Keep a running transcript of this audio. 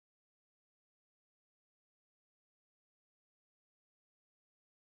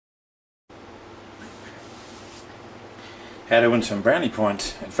how to win some brownie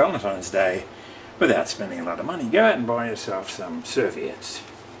points at Valentine's Day without spending a lot of money. Go out and buy yourself some serviettes,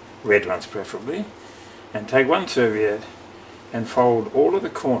 red ones preferably, and take one serviette and fold all of the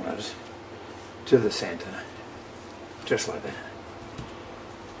corners to the center, just like that.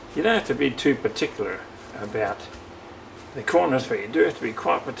 You don't have to be too particular about the corners, but you do have to be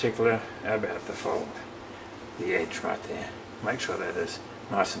quite particular about the fold, the edge right there. Make sure that is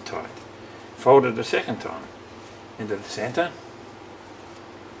nice and tight. Fold it a second time into the center,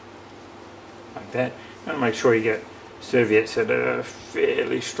 like that. You want to make sure you get serviettes that are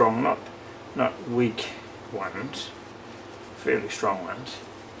fairly strong, not weak ones, fairly strong ones.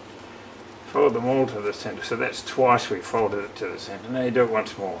 Fold them all to the center. So that's twice we folded it to the center. Now you do it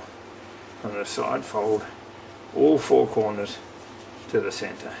once more. From the side, fold all four corners to the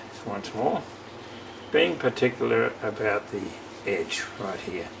center once more. Being particular about the edge right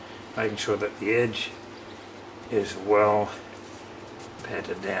here. Making sure that the edge is well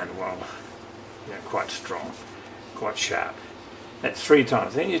patted down, well, quite strong, quite sharp. That's 3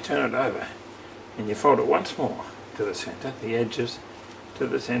 times. Then you turn it over and you fold it once more to the center, the edges to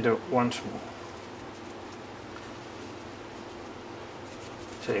the center once more.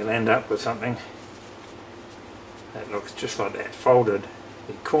 So you'll end up with something that looks just like that, folded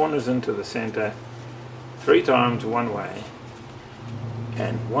the corners into the center 3 times one way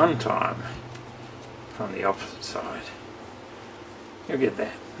and 1 time from the opposite side. You'll get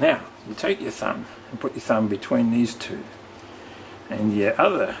that. Now you take your thumb and put your thumb between these two, and your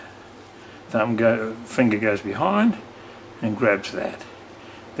other finger goes behind and grabs that.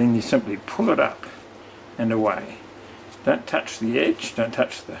 Then you simply pull it up and away. Don't touch the edge, don't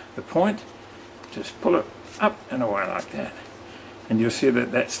touch the point, just pull it up and away like that. And you'll see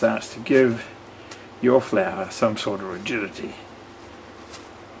that that starts to give your flower some sort of rigidity.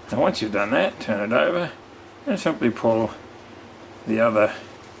 Now once you've done that, turn it over and simply pull the other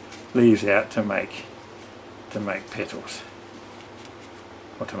leaves out to make petals,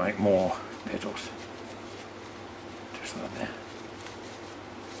 or to make more petals, just like that.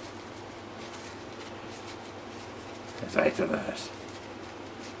 There's 8 of those,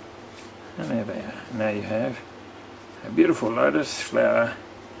 and there they are. Now you have a beautiful lotus flower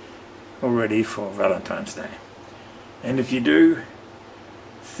all ready for Valentine's Day. And if you do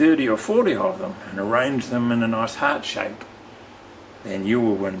 30 or 40 of them and arrange them in a nice heart shape, then you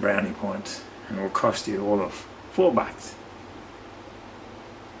will win brownie points, and it will cost you all of $4.